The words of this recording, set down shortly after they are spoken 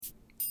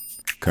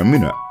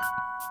coming up.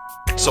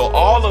 So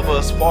all of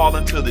us fall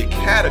into the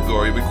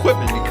category of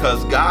equipment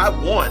because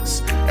God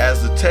wants,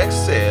 as the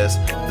text says,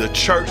 the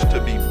church to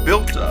be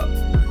built up,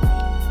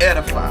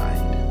 edified.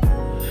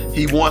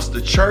 He wants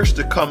the church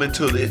to come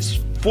into its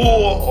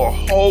full or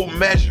whole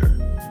measure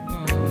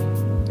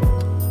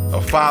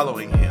of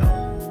following him.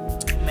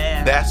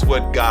 Man. That's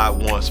what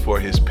God wants for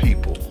his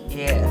people.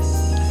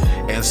 Yes.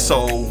 And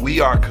so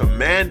we are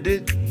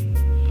commanded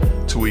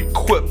to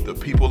equip the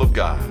people of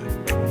God.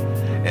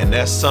 And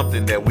that's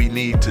something that we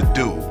need to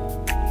do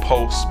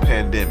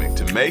post-pandemic,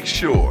 to make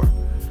sure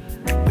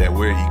that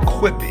we're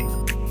equipping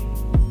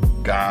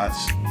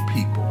God's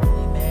people.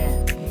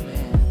 Amen.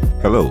 Amen.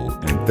 Hello,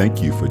 and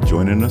thank you for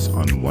joining us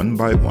on One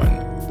by One,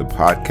 the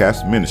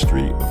podcast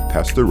ministry of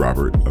Pastor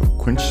Robert of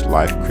Quench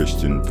Life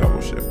Christian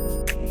Fellowship.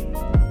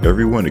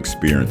 Everyone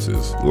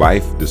experiences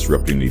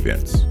life-disrupting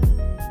events.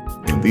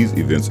 When these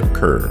events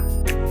occur,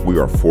 we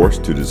are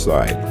forced to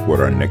decide what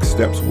our next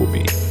steps will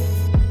be.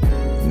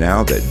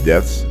 Now that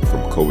deaths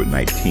from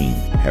COVID-19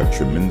 have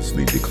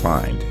tremendously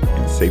declined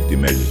and safety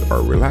measures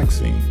are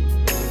relaxing,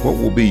 what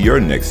will be your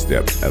next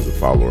steps as a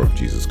follower of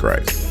Jesus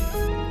Christ?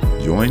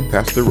 Join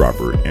Pastor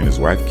Robert and his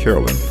wife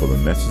Carolyn for the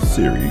message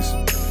series,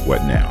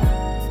 What Now?,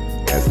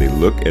 as they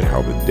look at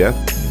how the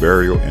death,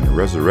 burial, and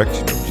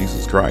resurrection of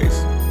Jesus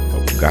Christ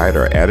help guide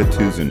our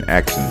attitudes and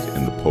actions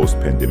in the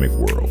post-pandemic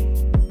world.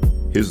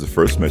 Here's the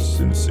first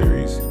message in the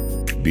series,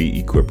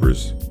 Be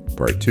Equippers,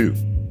 Part 2.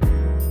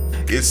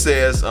 It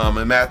says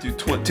in Matthew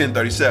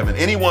 10:37,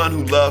 anyone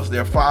who loves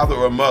their father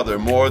or mother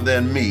more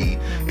than me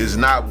is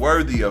not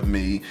worthy of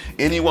me.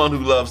 Anyone who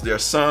loves their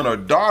son or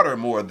daughter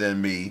more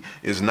than me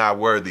is not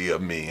worthy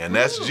of me. And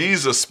that's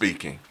Jesus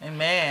speaking.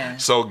 Amen.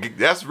 So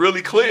that's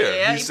really clear.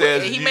 Yeah,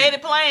 he made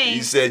it plain.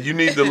 He said, you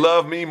need to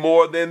love me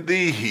more than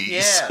these.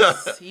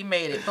 Yes, he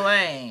made it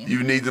plain.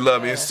 You need to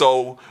love me. And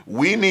so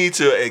we need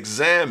to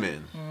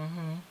examine.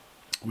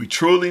 We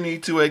truly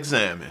need to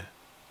examine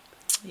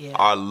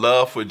our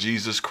love for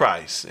Jesus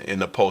Christ in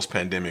the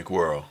post-pandemic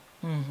world.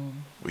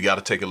 We got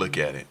to take a look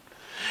at it.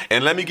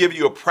 And let me give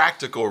you a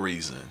practical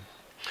reason,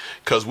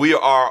 because we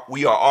are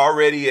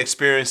already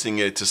experiencing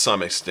it to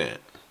some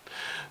extent.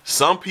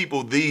 Some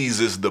people,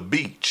 these is the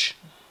beach.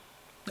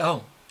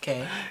 Oh,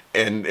 okay.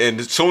 And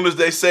as soon as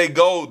they say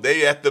go,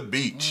 they at the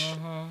beach.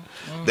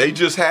 They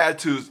just had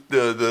to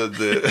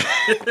the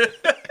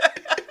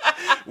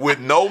with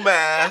no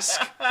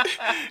mask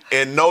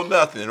and no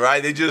nothing,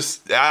 right? They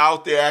just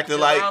out there acting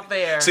like out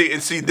there.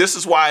 See, this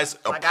is why it's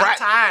like I'm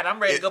tired. I'm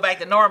ready to go back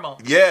to normal.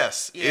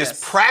 Yes, it's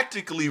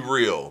practically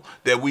real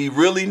that we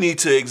really need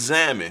to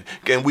examine.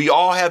 And we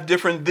all have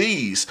different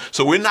these.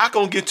 So we're not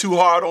going to get too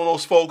hard on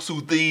those folks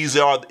who these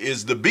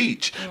is the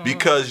beach,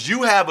 because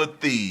you have a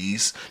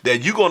these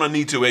that you're going to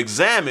need to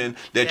examine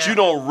that you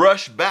don't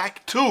rush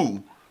back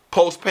to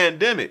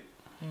post-pandemic,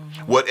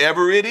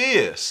 whatever it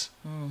is.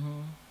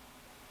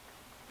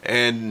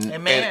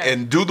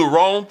 And do the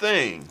wrong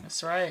thing.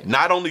 That's right.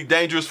 Not only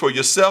dangerous for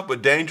yourself,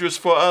 but dangerous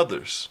for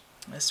others.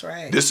 That's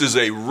right. This is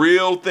a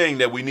real thing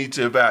that we need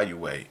to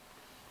evaluate.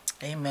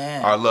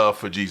 Amen. Our love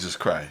for Jesus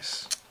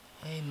Christ.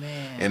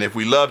 Amen. And if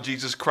we love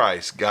Jesus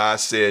Christ, God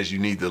says you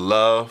need to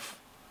love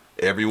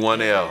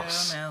everyone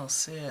else. Everyone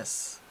else,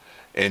 yes.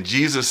 And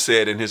Jesus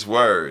said in his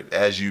word,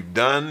 as you've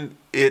done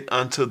it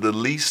unto the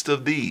least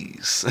of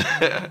these,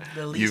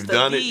 you've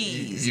done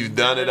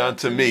it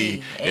unto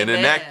me.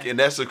 And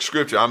that's a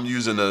scripture. I'm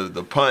using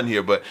the pun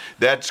here, but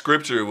that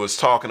scripture was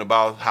talking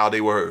about how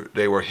they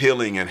were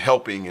healing and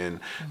helping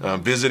and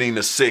visiting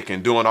the sick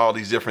and doing all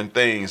these different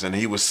things. And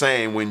he was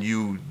saying, when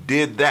you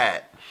did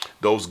that,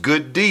 those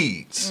good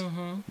deeds,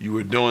 you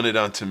were doing it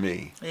unto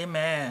me.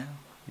 Amen.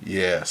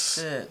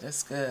 Yes. Good.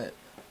 That's good.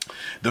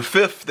 The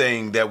fifth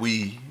thing that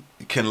we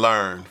can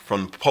learn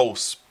from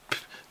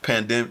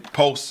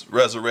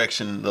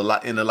post-resurrection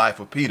in the life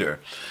of Peter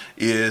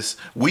is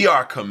we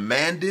are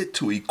commanded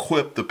to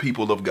equip the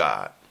people of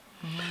God.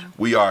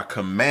 We are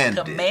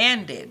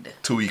commanded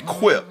to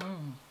equip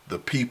the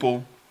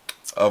people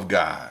of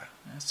God.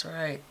 That's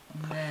right.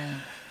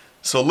 Amen.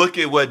 So look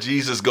at what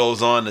Jesus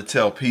goes on to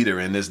tell Peter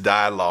in this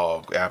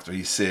dialogue after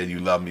he said, you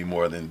love me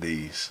more than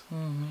these.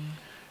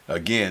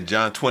 Again,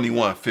 John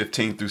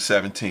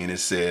 21:15-17, it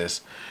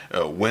says,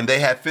 when they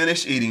had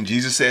finished eating,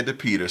 Jesus said to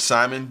Peter,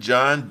 Simon,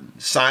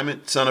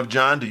 son of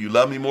John, do you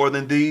love me more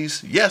than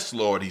these? Yes,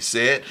 Lord, he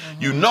said.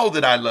 You know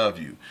that I love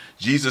you.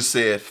 Jesus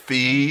said,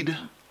 feed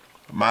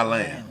my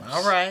lambs.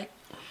 All right.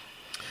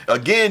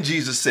 Again,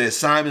 Jesus said,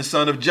 Simon,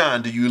 son of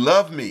John, do you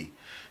love me?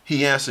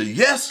 He answered,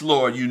 yes,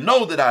 Lord, you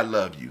know that I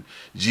love you.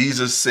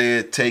 Jesus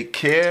said, take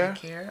care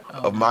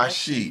of my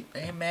sheep.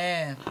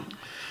 Amen.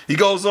 He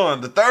goes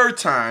on, the third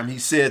time he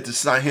said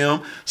to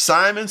him,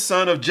 Simon,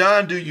 son of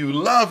John, do you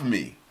love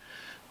me?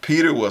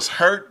 Peter was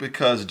hurt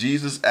because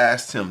Jesus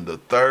asked him the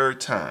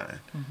third time,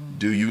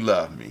 do you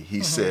love me?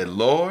 He said,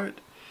 Lord,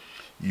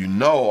 you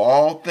know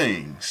all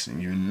things,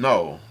 and you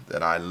know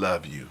that I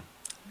love you.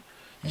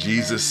 Amen.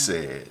 Jesus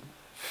said,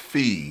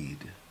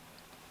 feed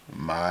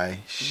my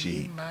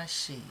sheep. Feed my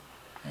sheep.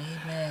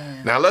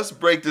 Amen. Now let's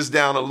break this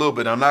down a little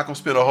bit. I'm not going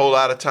to spend a whole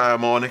lot of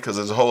time on it because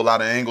there's a whole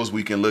lot of angles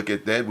we can look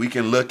at that. We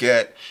can look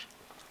at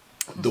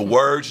the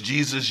words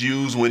Jesus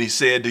used when he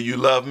said, "Do you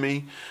love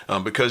me?"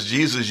 Because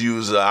Jesus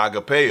used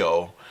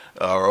agapeo,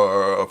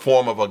 or a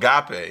form of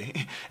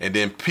agape, and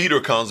then Peter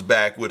comes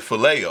back with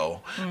phileo,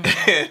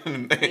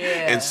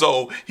 and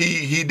so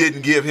he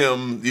didn't give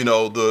him,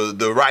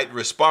 the right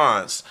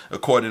response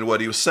according to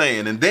what he was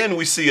saying. And then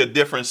we see a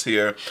difference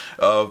here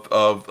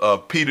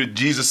of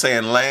Jesus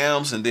saying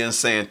lambs, and then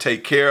saying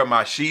take care of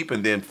my sheep,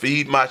 and then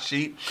feed my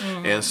sheep.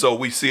 And so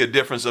we see a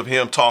difference of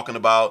him talking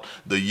about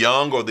the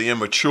young or the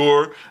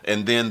immature,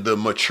 and then the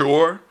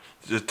mature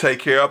to take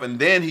care of. And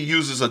then he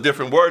uses a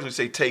different word when he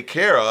say take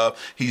care of.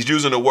 He's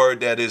using a word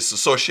that is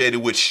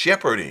associated with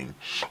shepherding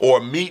or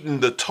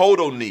meeting the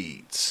total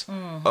needs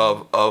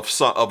of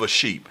a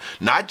sheep.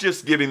 Not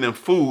just giving them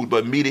food,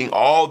 but meeting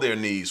all their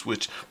needs,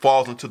 which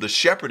falls into the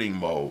shepherding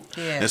mode.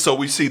 Yeah. And so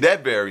we see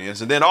that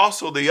variance. And then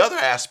also the other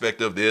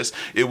aspect of this,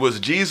 it was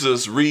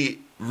Jesus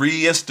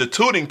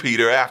reinstituting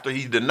Peter after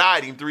he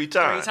denied him 3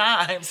 times. 3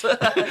 times.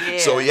 Yeah.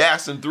 So he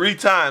asked him 3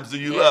 times, "Do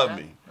you love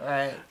me?"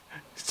 Right.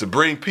 To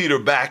bring Peter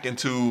back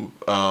into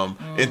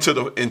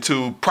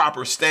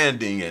proper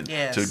standing and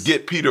to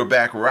get Peter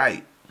back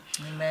right.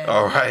 Amen.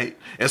 All right.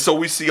 And so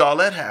we see all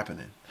that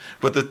happening.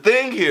 But the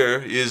thing here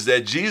is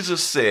that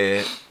Jesus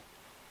said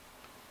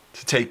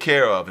to take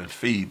care of and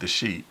feed the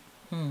sheep.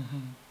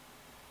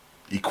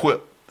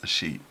 Equip the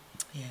sheep.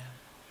 Yeah.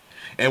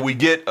 And we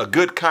get a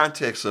good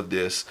context of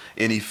this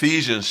in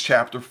Ephesians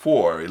chapter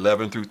 4,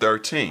 11 through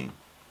 13.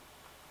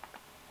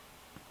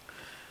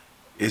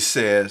 It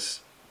says,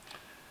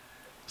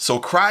 "So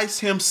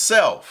Christ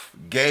himself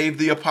gave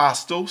the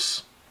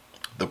apostles,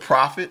 the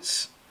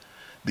prophets,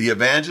 the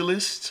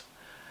evangelists,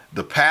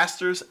 the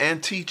pastors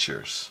and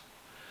teachers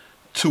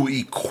to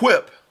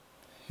equip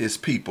his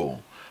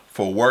people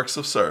for works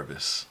of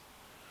service,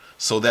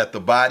 so that the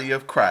body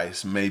of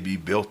Christ may be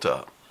built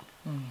up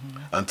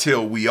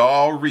until we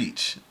all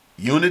reach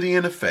unity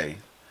in the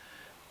faith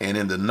and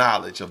in the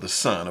knowledge of the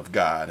Son of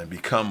God and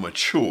become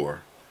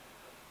mature,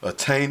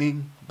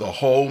 attaining the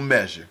whole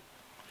measure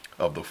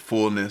of the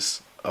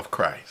fullness of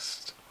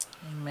Christ."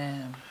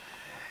 Amen.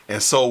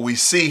 And so we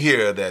see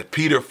here that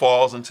Peter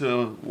falls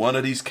into one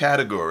of these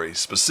categories.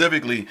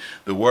 Specifically,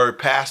 the word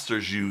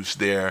pastors used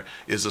there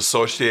is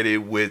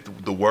associated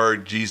with the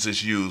word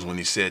Jesus used when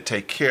he said,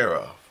 "Take care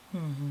of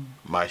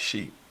my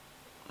sheep."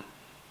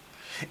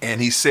 And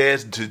he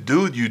says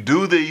you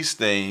do these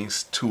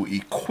things to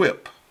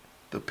equip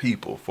the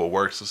people for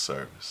works of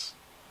service.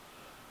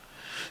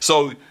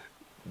 So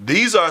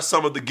these are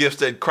some of the gifts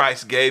that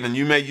Christ gave, and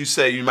you might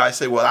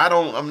say, "Well,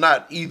 I'm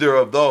not either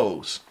of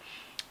those."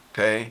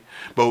 Okay?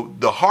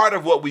 But the heart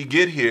of what we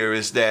get here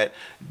is that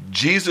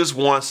Jesus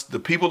wants the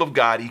people of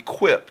God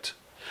equipped.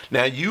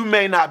 Now, you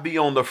may not be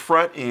on the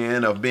front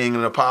end of being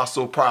an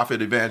apostle,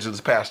 prophet,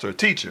 evangelist, pastor, or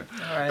teacher.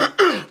 All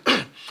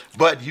right.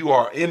 But you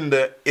are in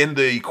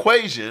the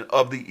equation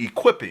of the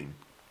equipping,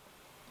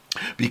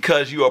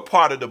 because you are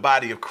part of the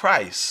body of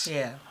Christ.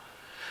 Yeah.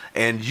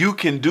 And you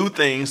can do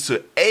things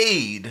to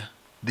aid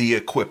the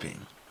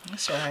equipping.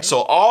 That's right.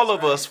 So all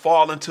of us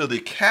fall into the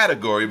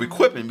category of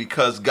equipping,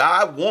 because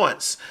God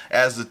wants,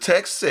 as the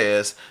text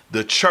says,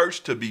 the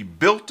church to be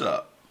built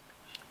up,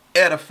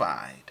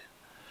 edified.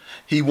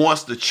 He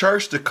wants the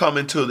church to come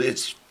into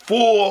its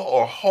full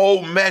or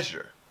whole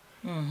measure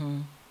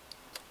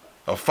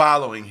of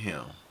following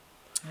him.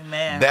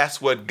 Amen.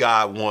 That's what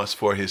God wants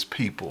for his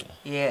people.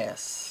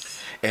 Yes.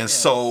 And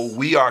so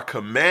we are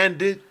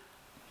commanded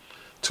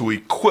to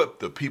equip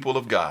the people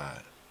of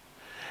God.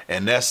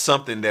 And that's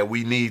something that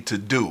we need to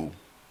do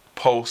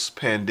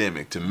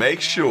post-pandemic, to make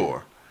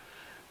sure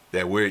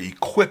that we're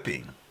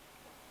equipping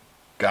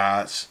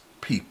God's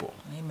people.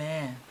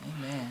 Amen.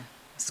 Amen.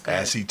 That's good.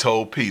 As he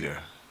told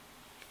Peter,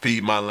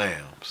 "Feed my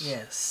lambs.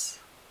 Yes.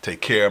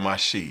 Take care of my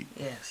sheep.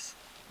 Yes.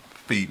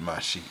 Feed my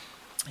sheep."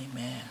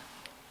 Amen.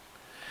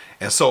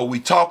 And so we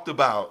talked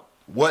about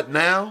what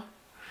now?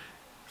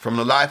 From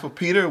the life of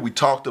Peter, we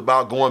talked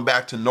about going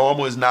back to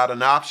normal is not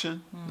an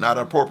option, not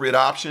an appropriate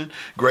option.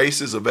 Grace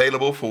is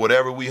available for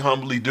whatever we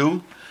humbly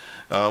do.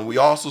 We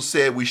also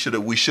said we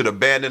should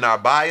abandon our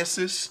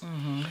biases.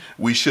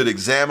 We should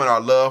examine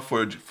our love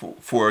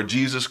for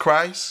Jesus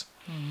Christ.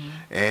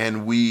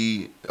 And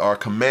we are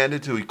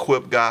commanded to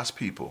equip God's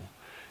people.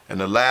 And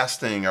the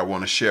last thing I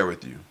want to share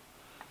with you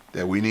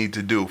that we need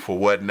to do for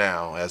what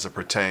now as it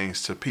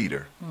pertains to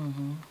Peter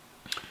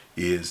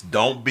is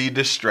don't be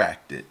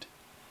distracted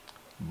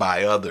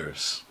by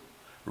others.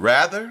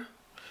 Rather,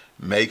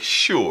 make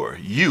sure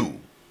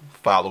you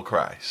follow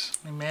Christ.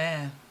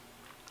 Amen.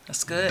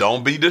 That's good.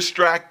 Don't be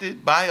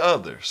distracted by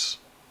others,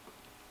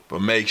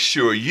 but make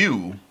sure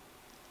you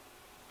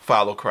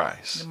follow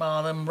Christ.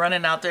 All them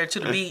running out there to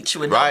the beach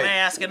with Right. no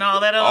mask and all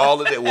that. All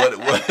of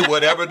that,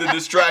 whatever the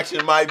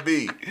distraction might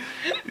be,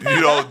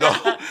 don't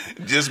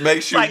just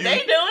make sure Like you. they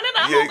doing it,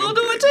 I'm gonna go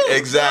do it too.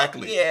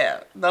 Exactly. Yeah.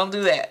 Don't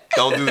do that.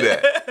 Don't do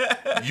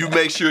that. You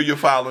make sure you're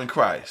following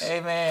Christ.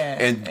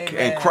 Amen.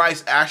 And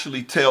Christ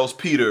actually tells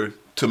Peter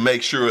to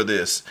make sure of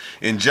this.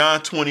 In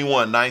John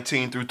 21,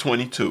 19 through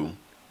 22,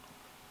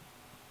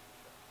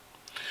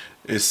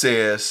 it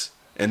says,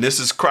 and this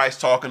is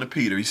Christ talking to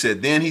Peter. He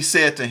said, then he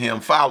said to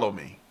him, follow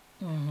me.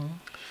 Mm-hmm.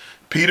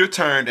 Peter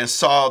turned and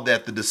saw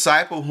that the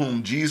disciple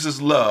whom Jesus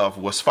loved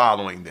was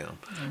following them.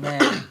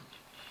 Amen.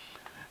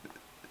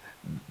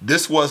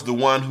 This was the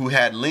one who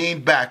had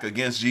leaned back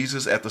against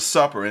Jesus at the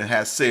supper and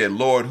had said,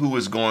 Lord, who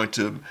is going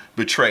to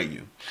betray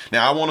you?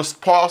 Now, I want to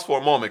pause for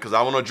a moment because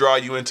I want to draw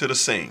you into the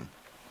scene.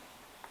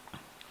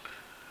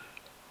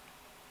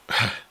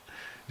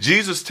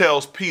 Jesus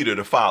tells Peter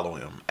to follow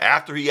him.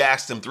 After he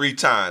asked him 3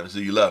 times,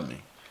 do you love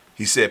me?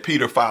 He said,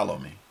 Peter, follow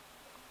me.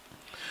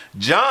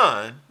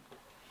 John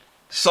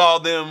saw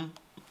them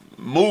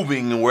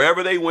moving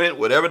wherever they went,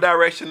 whatever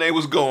direction they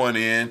was going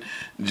in.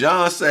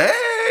 John said,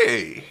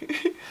 hey,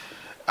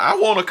 I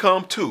want to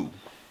come too.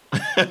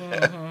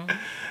 Mm-hmm.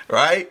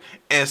 Right?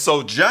 And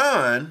so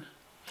John,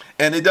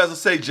 and it doesn't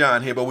say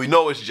John here, but we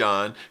know it's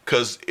John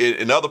because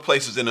in other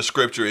places in the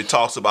scripture, it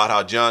talks about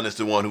how John is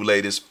the one who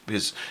laid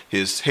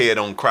his head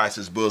on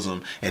Christ's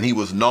bosom, and he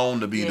was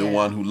known to be the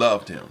one who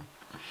loved him.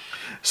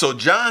 So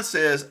John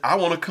says, I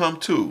want to come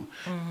too.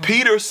 Mm-hmm.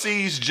 Peter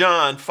sees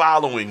John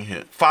following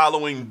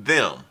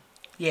them.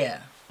 Yeah.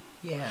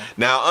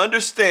 Now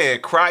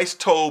understand, Christ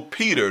told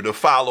Peter to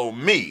follow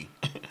me.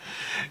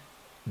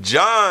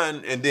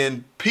 John, and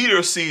then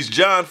Peter sees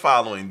John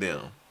following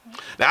them.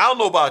 Now I don't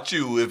know about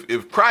you,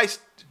 if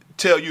Christ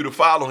tell you to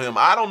follow him,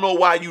 I don't know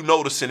why you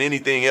noticing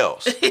anything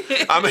else.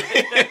 I mean,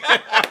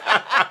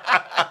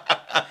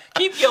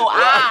 keep your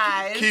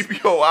eyes.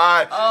 Keep your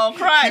eye on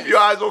Christ. Keep your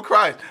eyes on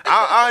Christ.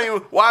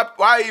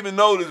 Why even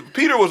notice?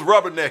 Peter was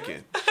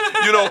rubbernecking.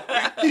 You know,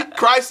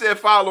 Christ said,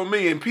 "Follow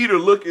me," and Peter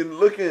looking.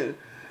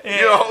 Yeah.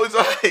 You know, it's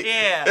like,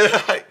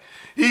 it's like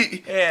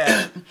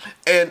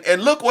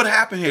and look what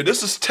happened here.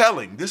 This is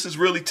telling. This is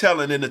really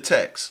telling in the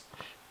text.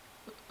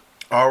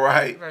 All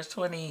right. Verse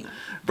 20.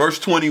 Verse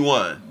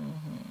 21.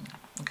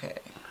 Mm-hmm.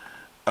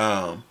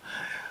 Okay.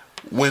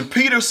 When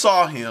Peter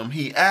saw him,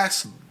 he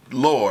asked,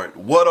 Lord,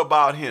 what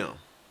about him?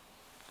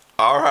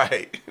 All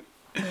right.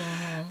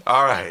 Mm-hmm.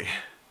 All right.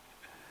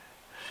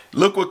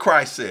 Look what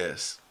Christ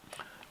says.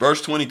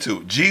 Verse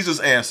 22.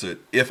 Jesus answered,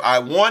 if I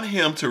want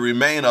him to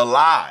remain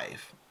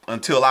alive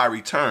until I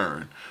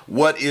return,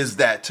 what is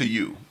that to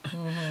you?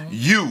 Mm-hmm.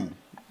 You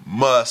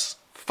must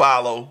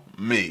follow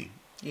me.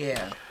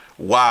 Yeah.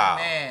 Wow.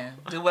 Man,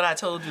 do what I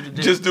told you to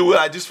do.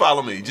 Just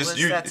follow me. Just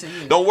you.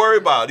 Don't worry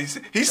about it.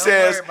 He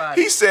says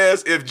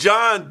if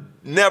John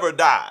never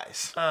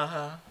dies.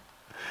 Uh-huh.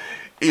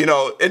 You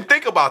know, and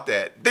think about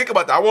that.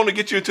 I want to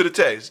get you into the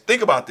text.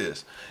 Think about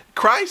this.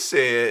 Christ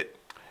said,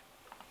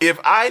 if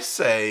I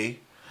say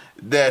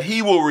that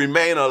he will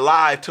remain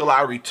alive till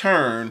I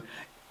return,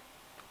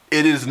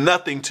 it is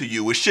nothing to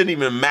you. It shouldn't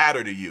even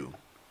matter to you.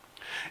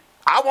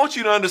 I want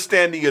you to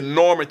understand the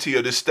enormity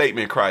of this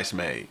statement Christ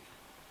made.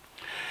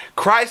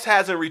 Christ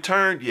hasn't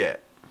returned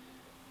yet.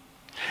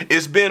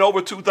 It's been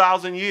over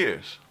 2,000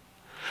 years.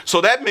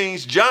 So that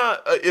means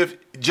if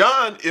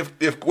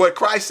what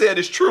Christ said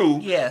is true,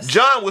 yes,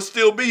 John would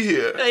still be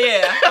here.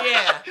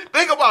 Yeah.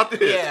 Think about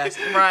this. Yes,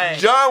 right.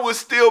 John would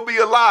still be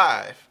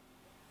alive.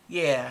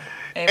 Yeah.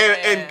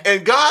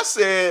 And God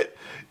said,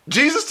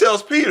 Jesus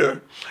tells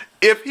Peter,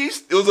 if he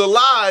was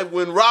alive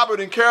when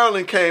Robert and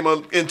Carolyn came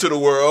into the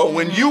world, mm-hmm,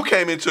 when you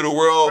came into the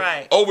world,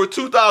 right, over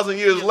 2,000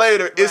 years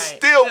later, right, it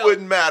still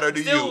wouldn't matter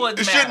to you.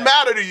 It shouldn't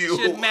matter to you. It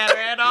shouldn't matter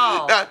at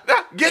all. Now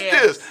get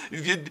this.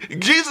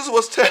 Jesus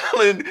was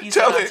telling,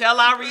 until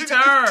I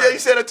return. He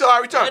said, until I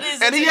return.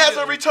 And he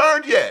hasn't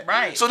returned yet.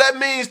 Right. So that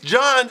means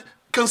John,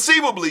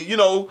 conceivably,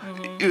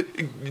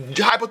 mm-hmm,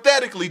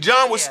 hypothetically,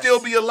 John would still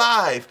be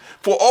alive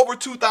for over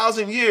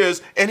 2,000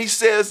 years, and he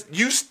says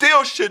you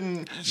still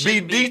shouldn't be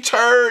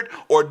deterred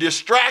or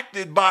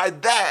distracted by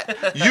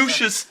that. You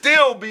should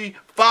still be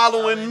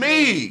following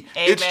me.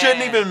 Amen. It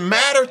shouldn't even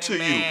matter to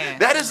you.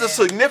 That is a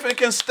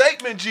significant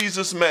statement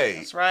Jesus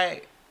made.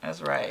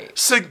 That's right.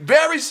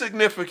 Very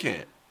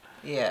significant.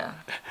 Yeah.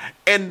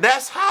 And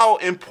that's how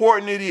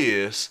important it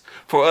is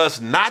for us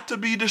not to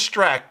be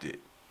distracted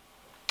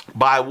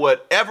by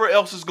whatever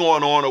else is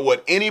going on or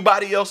what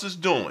anybody else is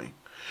doing.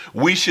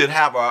 We should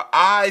have our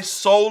eyes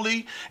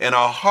solely and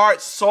our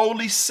hearts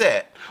solely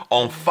set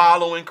on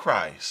following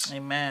Christ.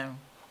 Amen.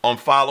 On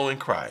following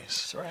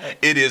Christ. That's right.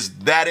 It is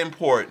that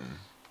important.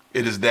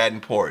 It is that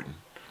important.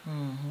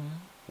 Mm-hmm.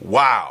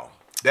 Wow.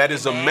 That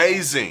is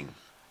amazing.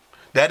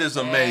 That is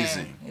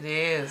amazing. It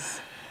is.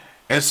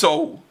 And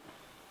so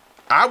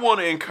I want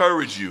to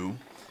encourage you,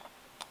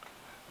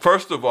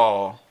 first of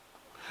all,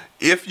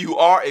 if you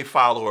are a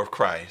follower of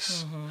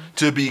Christ, mm-hmm,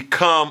 to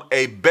become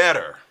a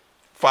better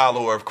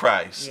follower of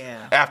Christ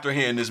after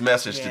hearing this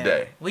message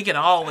today. We can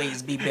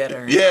always be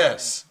better.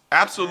 Yes,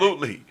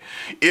 absolutely.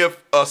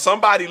 If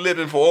somebody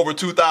living for over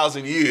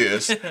 2,000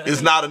 years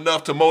is not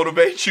enough to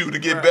motivate you to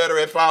get better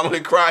at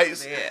following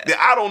Christ, then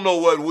I don't know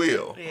what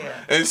will.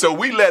 Yeah. And so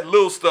we let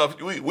little stuff,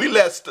 we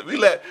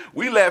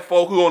let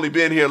folk who only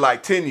been here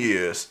like 10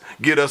 years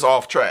get us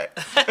off track.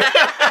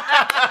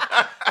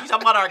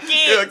 talking about our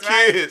kids,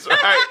 right? Kids,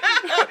 right?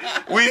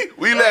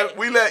 we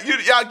let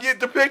y'all get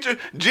the picture.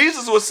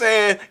 Jesus was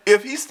saying,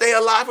 if he stay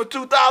alive for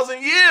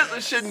 2,000 years,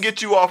 it shouldn't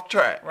get you off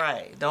track.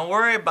 Right. Don't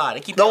worry about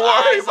it. Keep your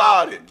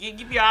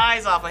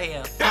eyes off of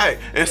him. Right.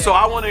 And so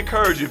I want to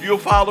encourage you, if you're a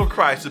follower of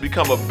Christ, to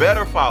become a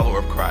better follower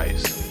of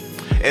Christ.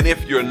 And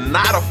if you're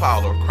not a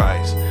follower of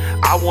Christ,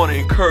 I want to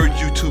encourage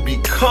you to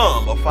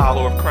become a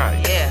follower of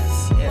Christ.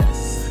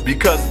 Yes.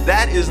 Because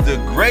that is the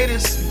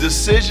greatest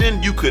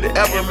decision you could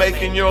ever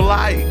make in your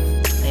life.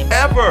 Amen.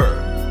 Ever.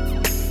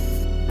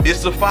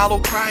 It's to follow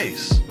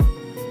Christ.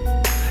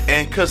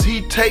 And because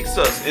he takes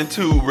us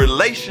into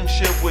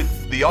relationship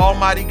with the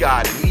Almighty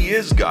God, and he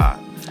is God.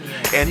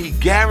 Yes. And he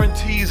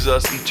guarantees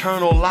us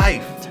eternal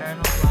life.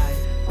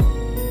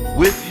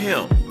 With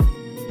him.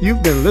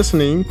 You've been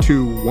listening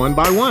to One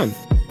by One.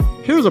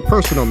 Here's a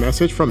personal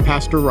message from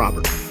Pastor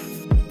Robert.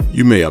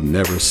 You may have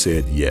never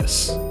said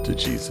yes to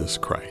Jesus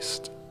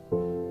Christ.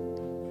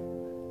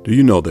 Do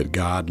you know that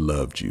God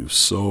loved you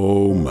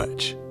so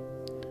much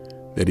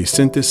that he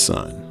sent his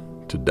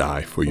son to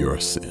die for your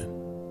sin?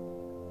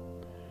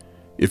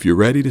 If you're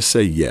ready to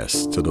say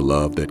yes to the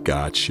love that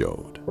God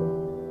showed,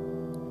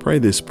 pray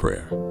this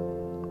prayer.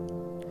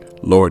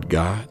 Lord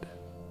God,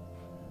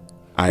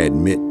 I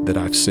admit that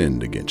I've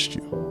sinned against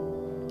you.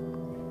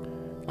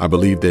 I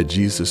believe that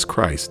Jesus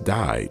Christ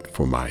died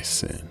for my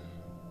sin,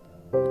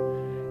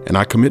 and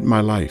I commit my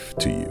life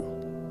to you.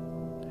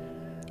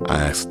 I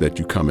ask that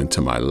you come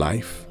into my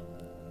life,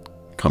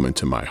 come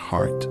into my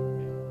heart,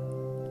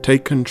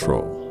 take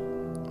control,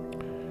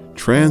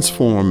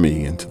 transform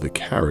me into the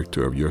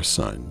character of your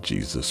Son,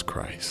 Jesus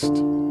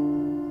Christ.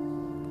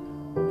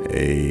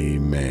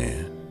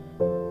 Amen.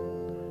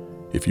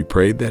 If you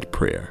prayed that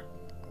prayer,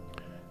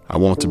 I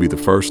want to be the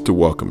first to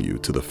welcome you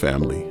to the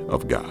family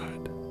of God.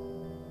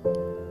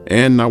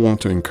 And I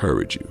want to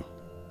encourage you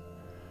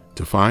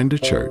to find a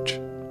church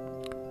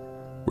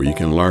where you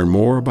can learn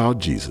more about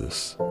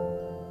Jesus,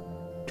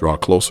 draw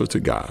closer to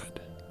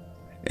God,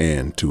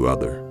 and to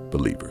other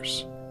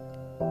believers.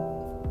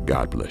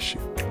 God bless you.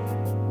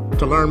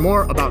 To learn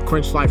more about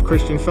Quench Life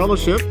Christian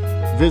Fellowship,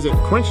 visit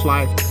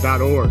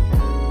quenchlife.org.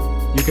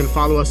 You can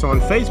follow us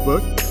on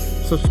Facebook,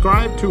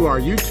 subscribe to our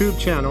YouTube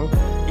channel,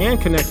 and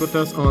connect with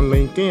us on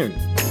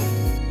LinkedIn.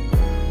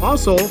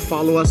 Also,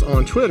 follow us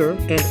on Twitter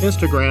and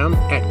Instagram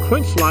at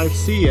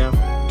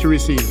QuenchLifeCF to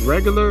receive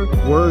regular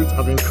words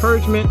of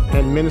encouragement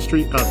and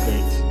ministry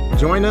updates.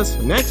 Join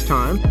us next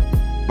time.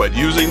 But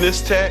using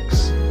this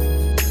text,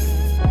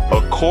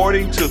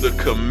 according to the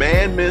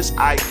commandments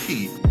I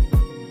keep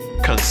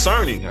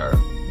concerning her,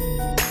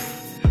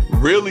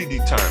 really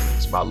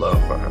determines my love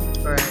for her.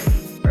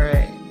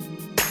 Right.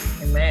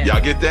 Amen. Y'all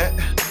get that?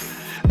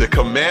 The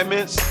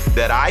commandments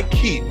that I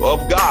keep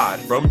of God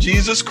from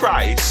Jesus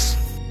Christ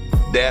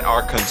that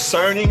are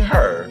concerning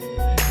her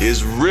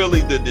is really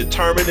the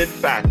determinant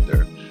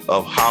factor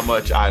of how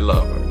much I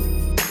love her.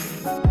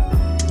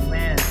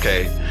 Amen.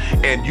 Okay?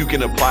 And you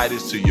can apply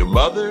this to your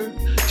mother,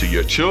 to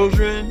your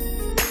children,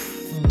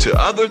 to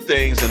other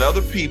things and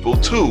other people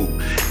too.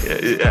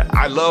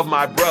 I love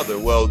my brother.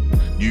 Well,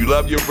 you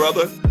love your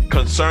brother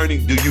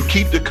do you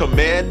keep the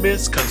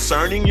commandments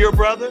concerning your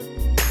brother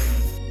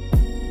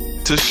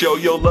to show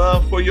your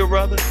love for your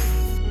brother?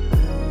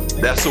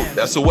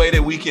 That's a way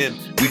that we can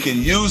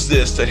use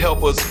this to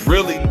help us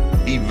really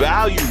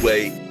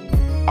evaluate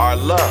our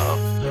love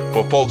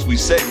for folks we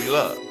say we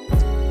love.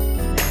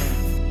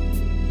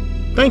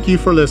 Thank you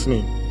for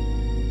listening.